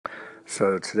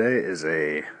So today is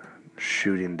a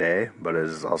shooting day, but it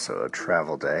is also a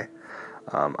travel day.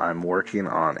 I'm working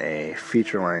on a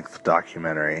feature-length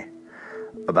documentary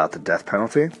about the death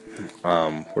penalty.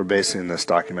 We're basing this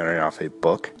documentary off a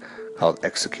book called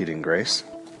Executing Grace,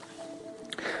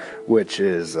 which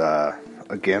is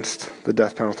against the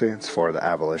death penalty. It's for the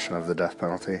abolition of the death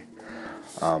penalty,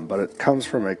 but it comes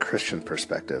from a Christian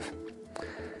perspective.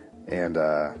 And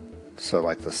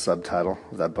so the subtitle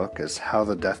of that book is How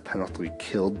the Death Penalty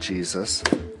Killed Jesus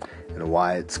and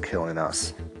Why It's Killing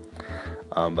Us.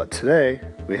 But today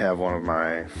we have one of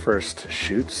my first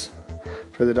shoots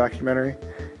for the documentary,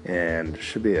 and it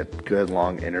should be a good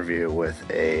long interview with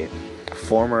a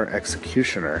former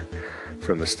executioner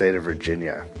from the state of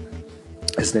Virginia.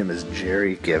 His name is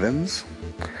Jerry Givens,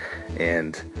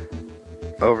 and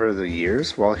over the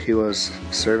years, while he was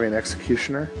serving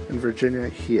executioner in Virginia,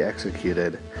 he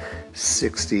executed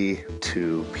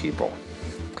 62 people.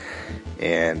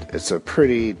 And it's a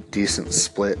pretty decent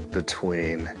split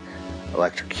between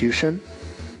electrocution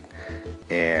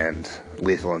and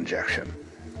lethal injection.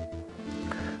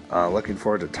 Looking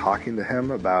forward to talking to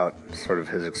him about sort of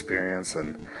his experience,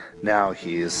 and now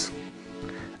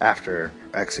after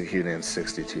executing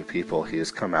 62 people, he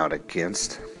has come out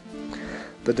against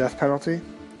the death penalty.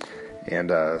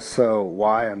 And so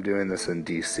why I'm doing this in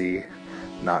D.C.,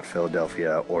 not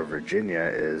Philadelphia or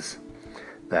Virginia, is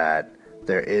that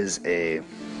there is a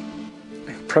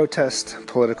protest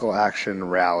political action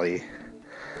rally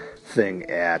thing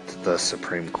at the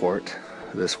Supreme Court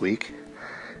this week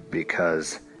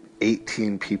because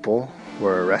 18 people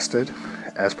were arrested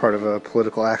as part of a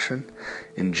political action.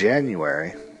 In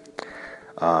January,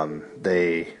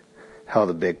 they held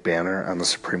a big banner on the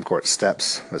Supreme Court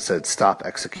steps that said, "Stop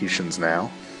executions now."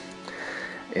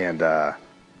 And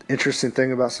interesting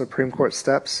thing about Supreme Court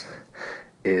steps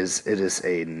is it is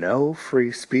a no free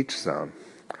speech zone.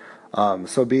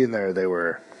 So being there, they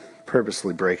were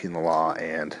purposely breaking the law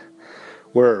and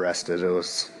were arrested. It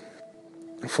was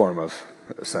a form of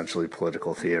essentially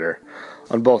political theater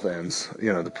on both ends.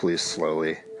 The police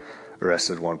slowly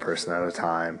arrested one person at a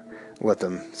time,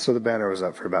 so the banner was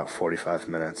up for about 45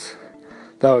 minutes.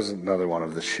 That was another one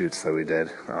of the shoots that we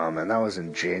did, and that was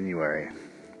in January.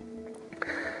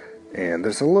 And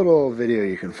there's a little video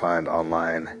you can find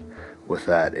online with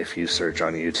that if you search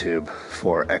on YouTube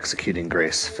for Executing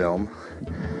Grace film,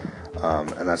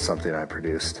 and that's something I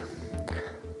produced.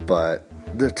 But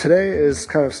today is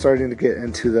kind of starting to get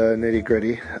into the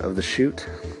nitty-gritty of the shoot,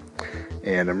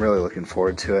 and I'm really looking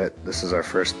forward to it. This is our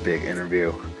first big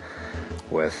interview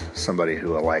with somebody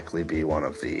who will likely be one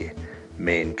of the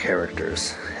main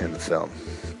characters in the film.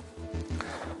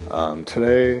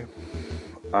 Today,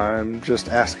 I'm just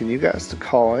asking you guys to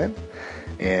call in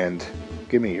and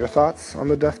give me your thoughts on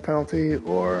the death penalty,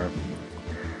 or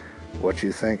what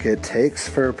you think it takes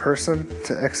for a person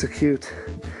to execute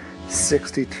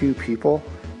 62 people,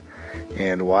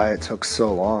 and why it took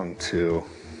so long to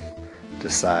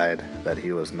decide that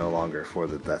he was no longer for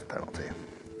the death penalty.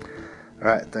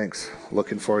 Alright, thanks.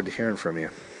 Looking forward to hearing from you.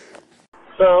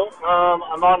 So,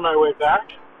 I'm on my way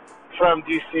back from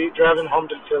D.C., driving home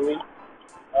to Philly.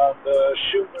 The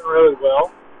shoot went really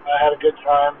well. I had a good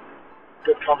time,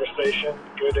 good conversation,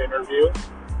 good interview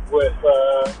with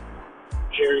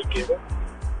Jerry Givens.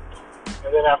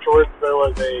 And then afterwards there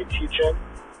was a teach-in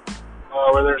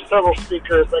where there were several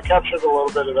speakers. I captured a little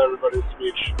bit of everybody's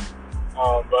speech,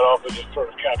 but also just sort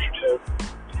of captured his.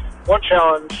 One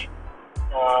challenge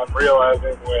I'm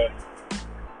realizing with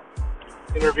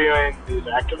interviewing these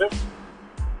activists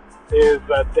is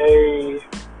that they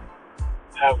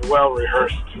have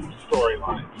well-rehearsed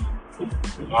storylines,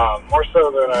 more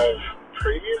so than I've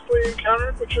previously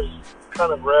encountered, which is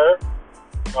kind of rare,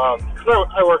 because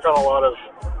I work on a lot of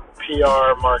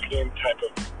PR, marketing type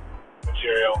of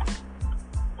material.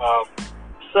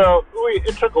 So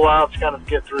it took a while to kind of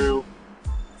get through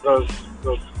those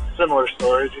similar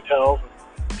stories he tells,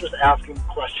 just asking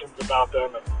questions about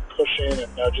them and pushing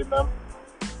and nudging them.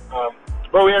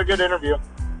 But we had a good interview,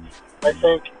 I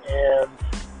think, and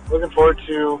looking forward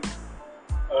to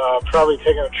probably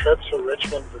taking a trip to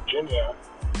Richmond, Virginia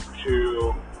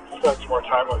to spend some more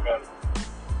time with him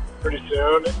pretty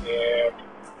soon. And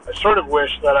I sort of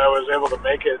wish that I was able to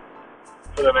make it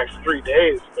for the next 3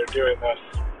 days. They're doing this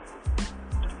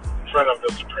in front of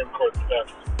the Supreme Court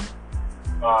steps,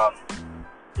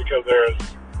 because there's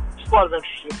just a lot of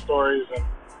interesting stories, and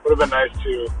it would have been nice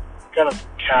to kind of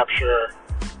capture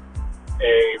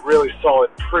a really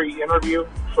solid pre-interview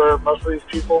for most of these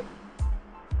people,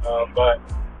 but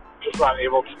just not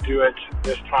able to do it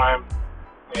this time.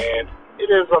 And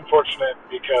it is unfortunate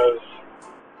because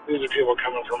these are people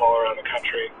coming from all around the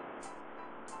country,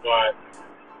 but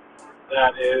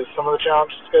that is some of the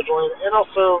challenges scheduling. And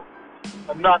also,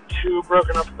 I'm not too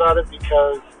broken up about it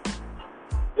because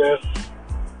this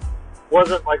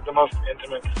wasn't like the most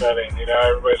intimate setting. You know,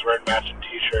 everybody's wearing matching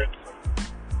t-shirts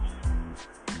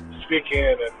and speaking,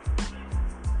 and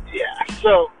yeah.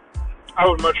 So I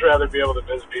would much rather be able to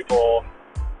visit people,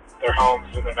 their homes,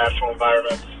 in their natural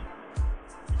environments,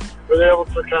 where they're able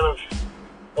to kind of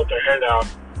let their hair down,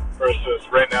 versus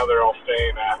right now they're all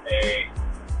staying at a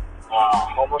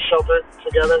homeless shelter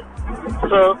together.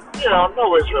 So, you know,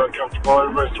 nobody's really comfortable.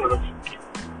 Everybody's sort of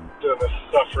doing this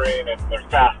suffering, and they're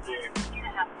fasting,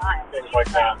 things like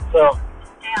that. So,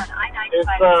 it's,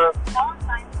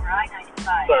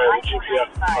 sorry, the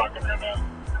GPS is talking right now.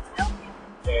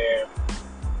 And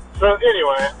so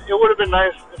anyway, it would have been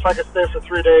nice if I could stay for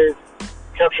 3 days,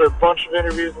 capture a bunch of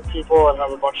interviews with people, and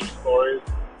have a bunch of stories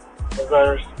of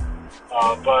theirs.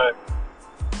 But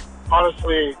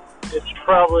honestly, it's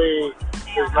probably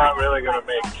is not really going to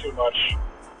make too much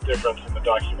difference in the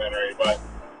documentary. But it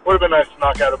would have been nice to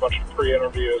knock out a bunch of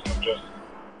pre-interviews and just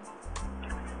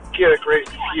get a great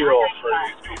feel for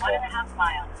these people. 1.5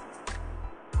 miles.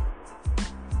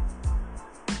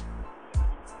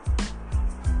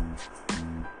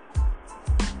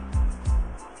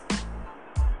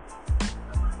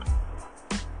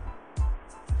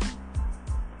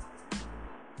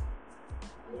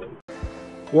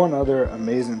 One other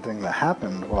amazing thing that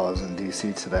happened while I was in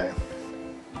DC today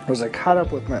was I caught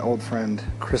up with my old friend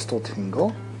Crystal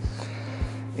Tingle,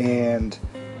 and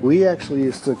we actually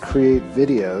used to create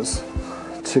videos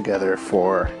together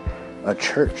for a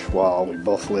church while we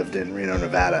both lived in Reno,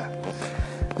 Nevada.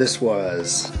 This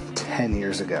was 10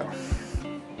 years ago.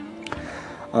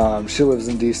 She lives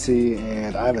in DC,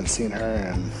 and I haven't seen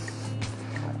her in,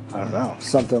 I don't know,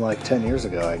 something like 10 years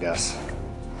ago, I guess.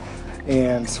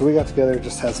 And so we got together,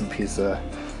 just had some pizza,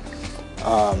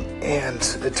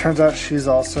 and it turns out she's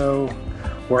also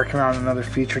working on another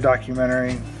feature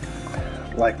documentary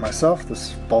like myself.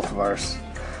 This is both of ours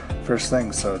first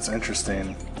thing, so it's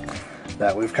interesting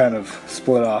that we've kind of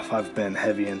split off. I've been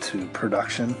heavy into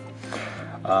production,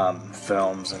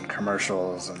 films and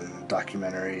commercials and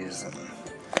documentaries and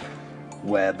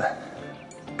web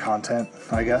content,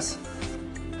 I guess,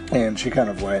 and she kind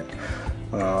of went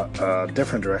a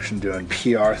different direction, doing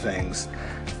PR things,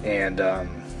 and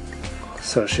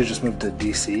so she just moved to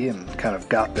DC and kind of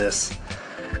got this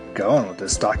going with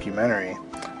this documentary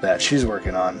that she's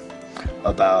working on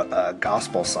about a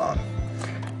gospel song.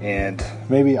 And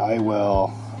maybe I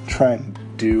will try and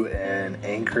do an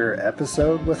anchor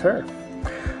episode with her.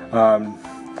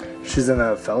 She's in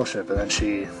a fellowship, and then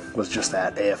she was just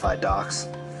at AFI Docs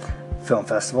Film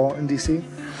Festival in DC.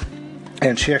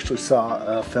 And she actually saw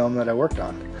a film that I worked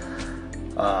on.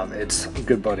 It's a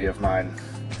good buddy of mine,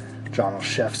 John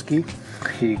Olszewski.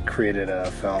 He created a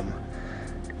film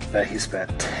that he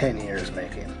spent 10 years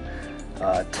making.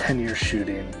 10 years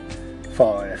shooting,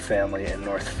 following a family in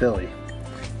North Philly.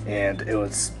 And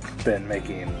it's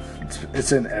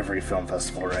in every film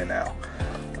festival right now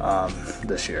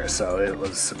this year. So it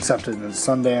was accepted in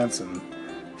Sundance, and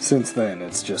since then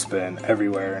it's just been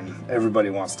everywhere, and everybody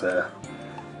wants to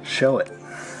show it,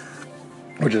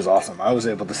 which is awesome. I was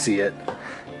able to see it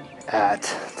at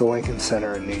the Lincoln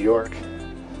Center in New York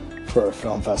for a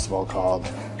film festival called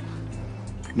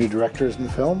New Directors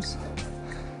and Films,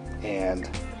 and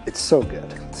it's so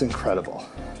good. It's incredible.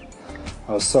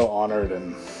 I was so honored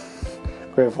and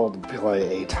grateful to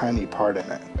play a tiny part in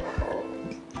it.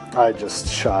 I just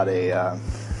shot a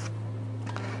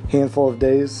handful of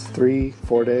days,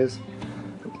 3-4 days,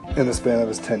 in the span of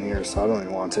his 10 years, so I don't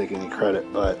even want to take any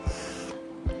credit, but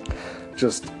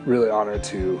just really honored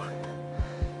to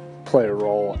play a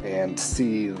role and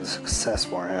see the success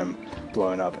for him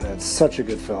blowing up. And it's such a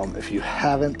good film. If you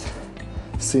haven't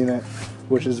seen it,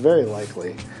 which is very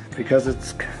likely,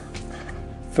 because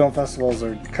film festivals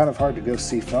are kind of hard to go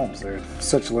see films. They're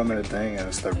such a limited thing, and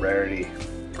it's the rarity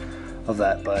of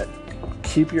that, but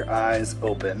keep your eyes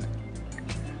open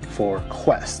for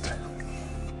Quest.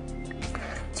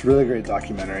 It's a really great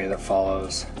documentary that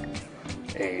follows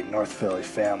a North Philly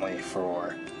family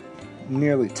for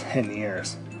nearly 10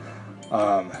 years.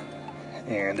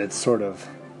 And it's sort of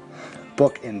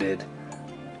bookended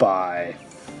by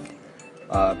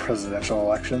presidential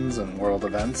elections and world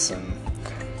events, and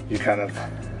you kind of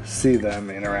see them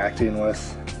interacting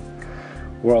with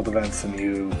world events, and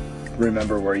you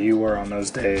remember where you were on those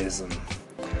days,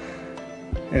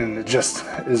 and it just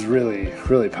is really,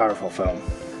 really powerful film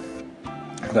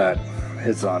that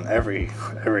hits on every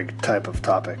type of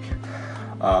topic.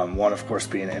 One, of course,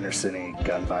 being inner city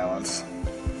gun violence,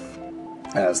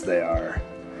 as they are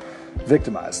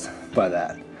victimized by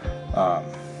that. I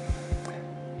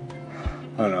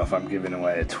don't know if I'm giving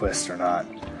away a twist or not,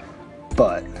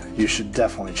 but you should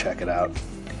definitely check it out.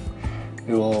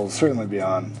 It will certainly be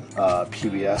on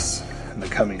PBS in the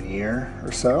coming year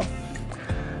or so,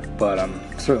 but I'm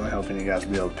certainly hoping you guys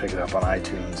will be able to pick it up on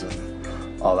iTunes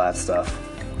and all that stuff.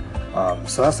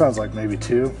 So that sounds like maybe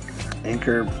 2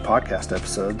 Anchor podcast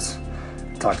episodes.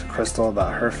 Talk to Crystal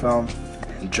about her film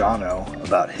and Jono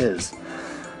about his.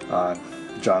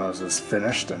 Jono's is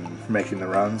finished and making the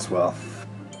runs. Well,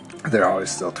 they're always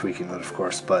still tweaking it, of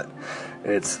course, but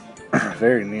it's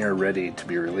very near ready to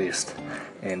be released.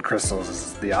 And Crystal's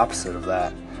is the opposite of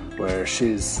that, where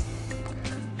she's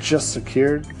just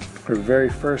secured her very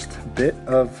first bit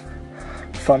of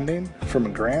funding from a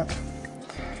grant.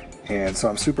 And so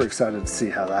I'm super excited to see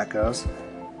how that goes.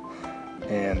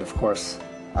 And of course,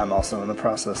 I'm also in the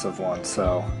process of one,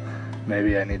 so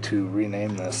maybe I need to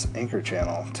rename this Anchor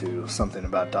channel to something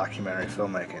about documentary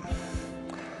filmmaking.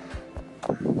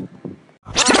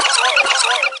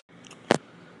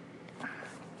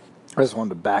 I just wanted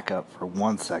to back up for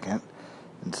 1 second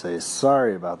and say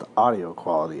sorry about the audio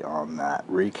quality on that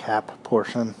recap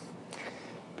portion,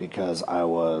 because I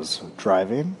was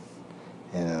driving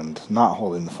and not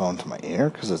holding the phone to my ear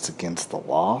because it's against the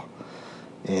law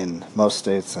in most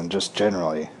states and just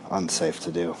generally unsafe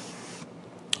to do.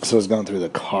 So I was going through the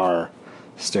car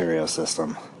stereo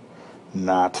system,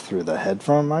 not through the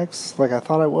headphone mics like I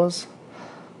thought I was.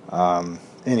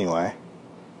 Anyway,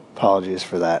 apologies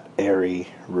for that airy,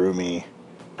 roomy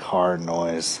car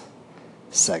noise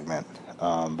segment.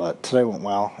 But today went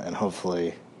well, and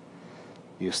hopefully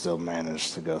you still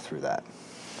managed to go through that.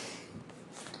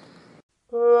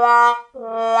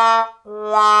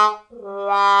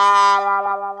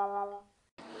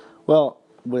 Well,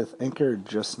 with Anchor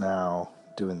just now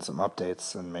doing some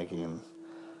updates and making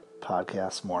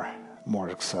podcasts more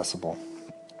accessible,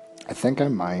 I think I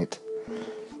might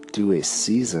do a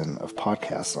season of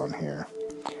podcasts on here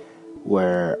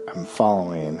where I'm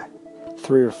following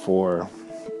 3 or 4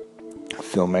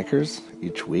 filmmakers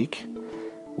each week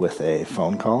with a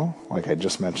phone call, like I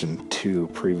just mentioned 2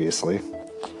 previously,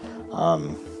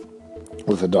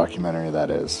 with a documentary that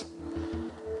is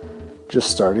just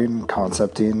starting,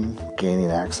 concepting,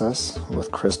 gaining access,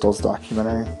 with Crystal's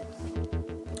documentary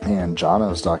and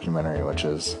Jono's documentary, which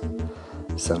is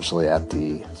essentially at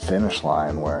the finish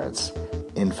line where it's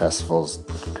in festivals.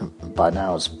 By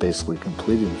now it's basically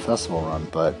completing the festival run,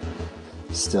 but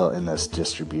still in this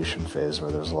distribution phase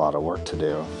where there's a lot of work to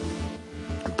do.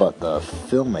 But the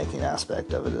filmmaking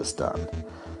aspect of it is done,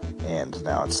 and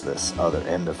now it's this other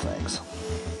end of things.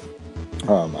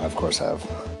 I of course have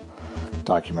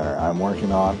documentary I'm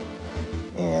working on,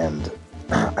 and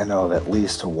I know of at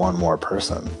least 1 more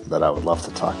person that I would love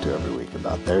to talk to every week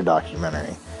about their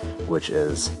documentary, which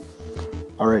is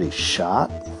already shot.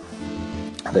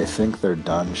 They think they're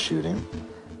done shooting,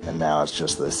 and now it's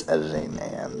just this editing,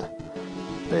 and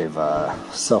they've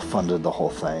self-funded the whole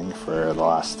thing for the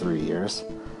last 3 years.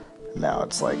 Now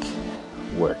it's like,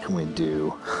 what can we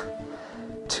do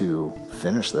to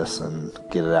finish this and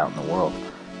get it out in the world?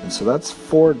 And so that's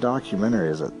 4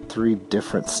 documentaries at 3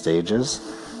 different stages.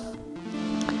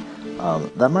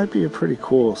 That might be a pretty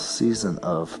cool season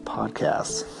of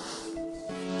podcasts.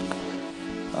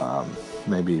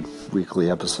 Maybe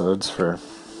weekly episodes for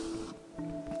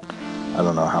I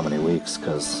don't know how many weeks,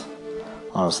 because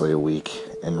honestly a week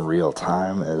in real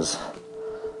time is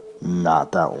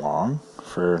not that long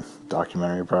for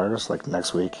documentary progress. Like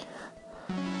next week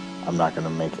I'm not going to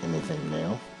make anything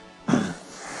new.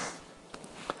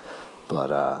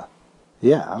 But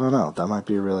yeah, I don't know, that might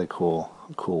be a really cool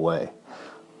way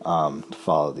to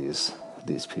follow these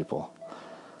people.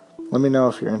 Let me know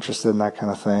if you're interested in that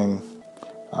kind of thing.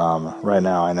 Right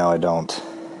now I know I don't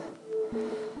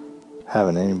have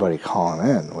anybody calling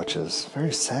in, which is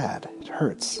very sad. It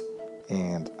hurts.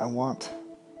 And I want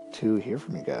to hear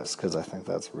from you guys, because I think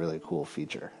that's a really cool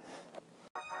feature.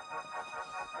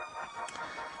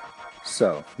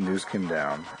 So, news came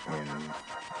down in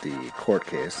the court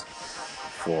case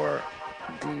for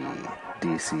the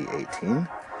DC-18,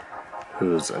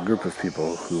 who's a group of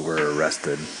people who were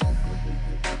arrested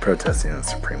protesting in the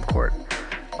Supreme Court.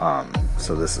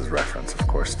 So this is reference, of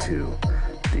course, to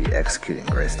the Executing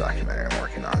Grace documentary I'm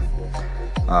working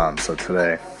on. So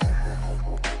today,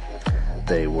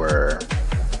 they were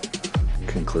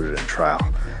concluded in trial.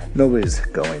 Nobody's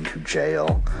going to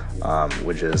jail,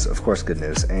 which is, of course, good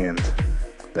news, and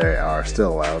they are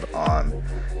still allowed on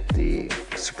the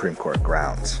Supreme Court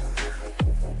grounds.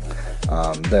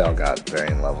 They all got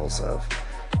varying levels of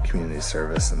community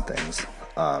service and things.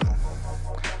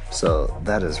 So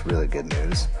that is really good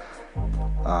news.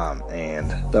 and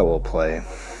that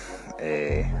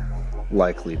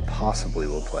possibly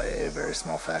will play a very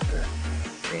small factor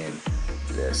in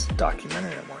this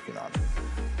documentary I'm working on.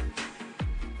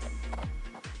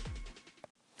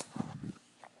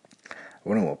 I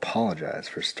want to apologize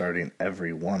for starting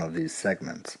every one of these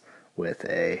segments with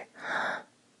a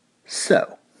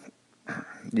 "so."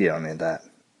 You don't need that.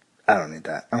 I don't need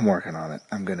that. I'm working on it.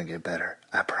 I'm going to get better.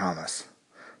 I promise.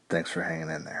 Thanks for hanging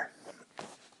in there.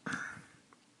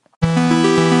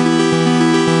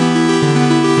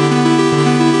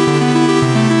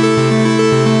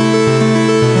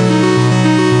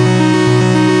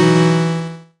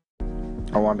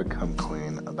 I wanted to come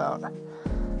clean about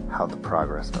how the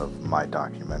progress of my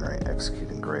documentary,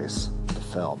 Executing Grace, the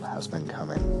film, has been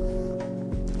coming.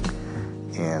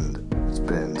 And it's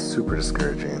been super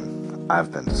discouraging.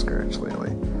 I've been discouraged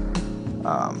lately.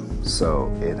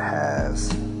 So it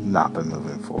has not been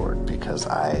moving forward because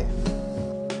I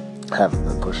haven't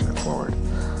been pushing it forward.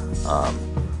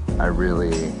 I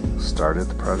really started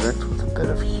the project with a bit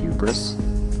of hubris.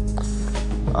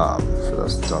 For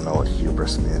those that don't know what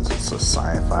hubris means, it's a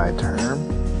sci-fi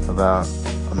term about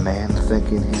a man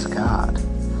thinking he's God.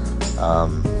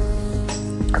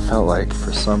 I felt like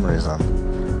for some reason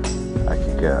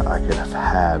I could have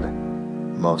had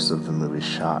most of the movie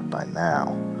shot by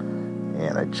now,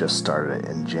 and I just started it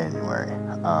in January.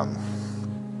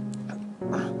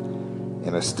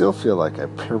 And I still feel like I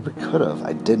probably could have.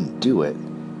 I didn't do it,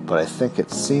 but I think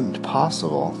it seemed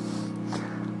possible.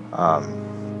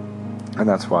 And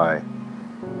that's why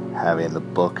having the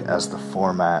book as the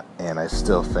format, and I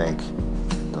still think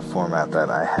the format that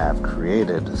I have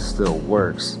created still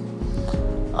works.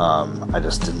 I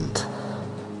just didn't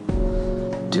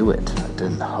do it. I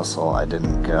didn't hustle. I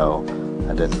didn't go.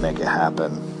 I didn't make it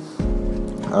happen.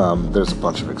 There's a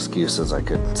bunch of excuses I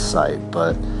could cite,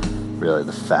 but really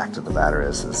the fact of the matter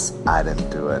is I didn't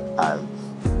do it. I'm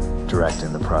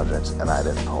directing the project, and I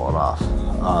didn't pull it off.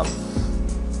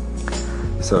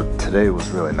 So today was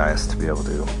really nice to be able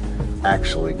to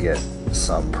actually get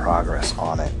some progress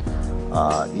on it,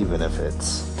 even if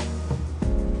it's,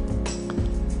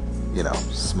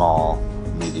 small,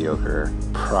 mediocre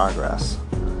progress.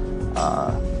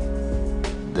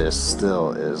 This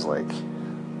still is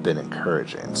been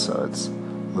encouraging, so it's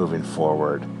moving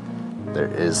forward. There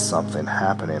is something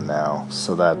happening now,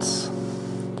 so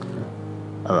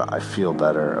I feel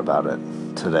better about it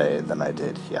today than I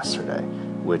did yesterday,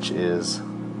 which is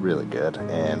really good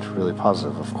and really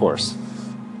positive, of course.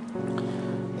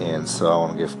 And so I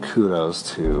want to give kudos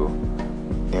to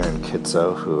Aaron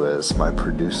Kitzo, who is my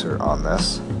producer on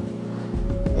this.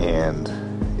 And,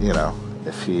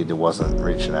 if he wasn't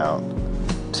reaching out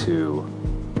to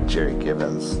Jerry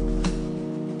Gibbons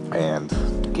and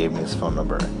gave me his phone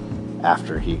number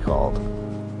after he called,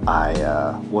 I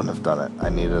wouldn't have done it. I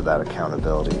needed that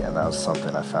accountability, and that was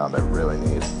something I found I really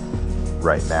need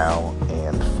right now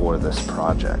and for this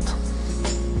project.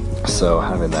 So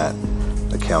having that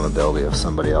accountability of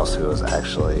somebody else who is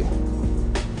actually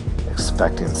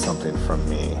expecting something from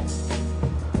me.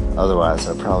 Otherwise,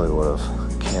 I probably would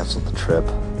have canceled the trip,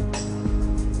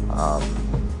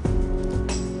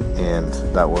 and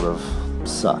that would have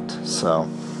sucked. So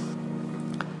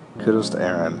kudos to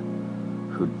Aaron,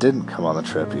 who didn't come on the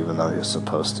trip even though he was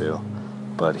supposed to,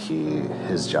 but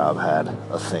his job had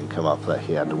a thing come up that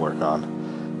he had to work on.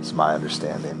 It's my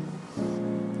understanding.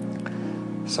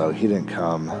 So he didn't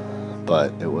come,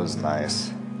 but it was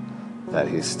nice that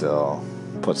he still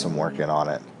put some work in on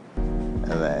it, and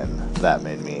then that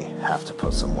made me have to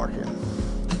put some work in.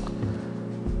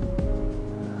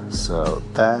 So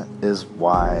that is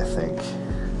why I think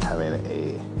having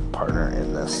a partner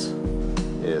in this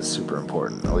is super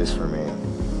important, at least for me.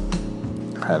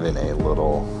 Having a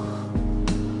little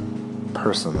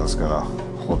person that's going to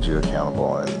hold you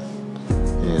accountable, and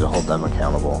you need to hold them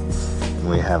accountable. And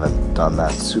we haven't done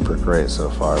that super great so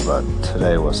far, but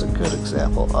today was a good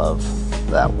example of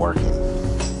that working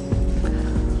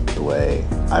the way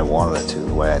I wanted it to,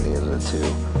 the way I needed it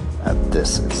to at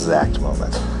this exact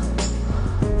moment.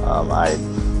 I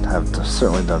have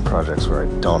certainly done projects where I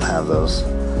don't have those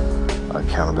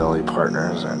accountability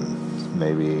partners, and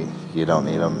maybe you don't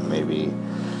need them, maybe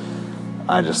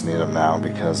I just need them now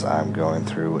because I'm going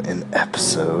through an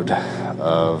episode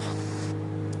of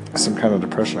some kind of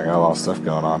depression. I got a lot of stuff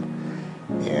going on,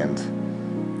 and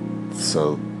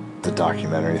so the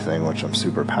documentary thing, which I'm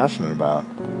super passionate about,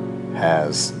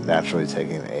 has naturally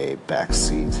taken a back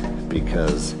seat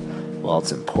because while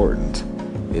it's important,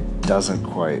 it doesn't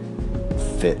quite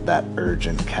fit that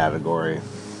urgent category,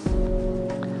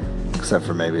 except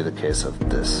for maybe the case of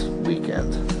this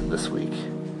week.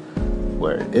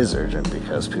 where it is urgent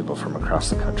because people from across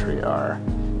the country are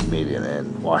meeting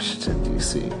in Washington,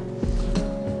 D.C.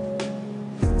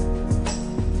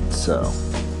 So,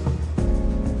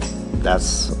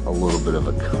 that's a little bit of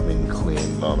a coming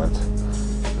clean moment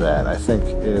that I think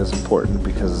is important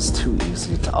because it's too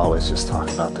easy to always just talk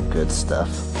about the good stuff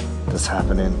that's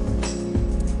happening.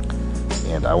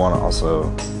 And I want to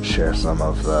also share some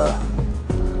of the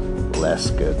less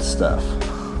good stuff.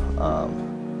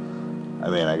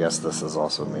 I guess this is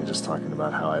also me just talking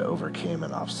about how I overcame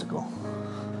an obstacle.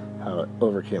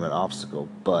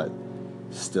 But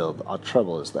still, the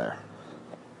trouble is there.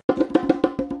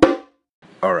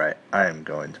 Alright, I am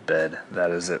going to bed.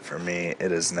 That is it for me.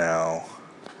 It is now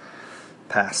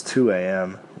past 2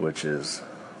 a.m., which is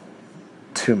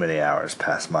too many hours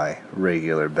past my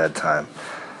regular bedtime.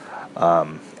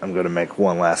 I'm going to make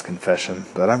one last confession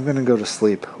that I'm going to go to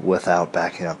sleep without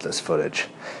backing up this footage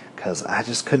because I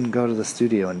just couldn't go to the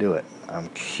studio and do it. I'm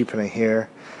keeping it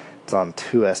here. It's on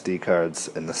 2 SD cards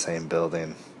in the same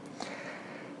building.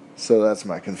 So that's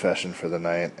my confession for the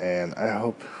night, and I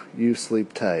hope you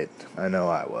sleep tight. I know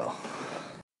I will.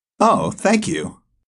 Oh, thank you.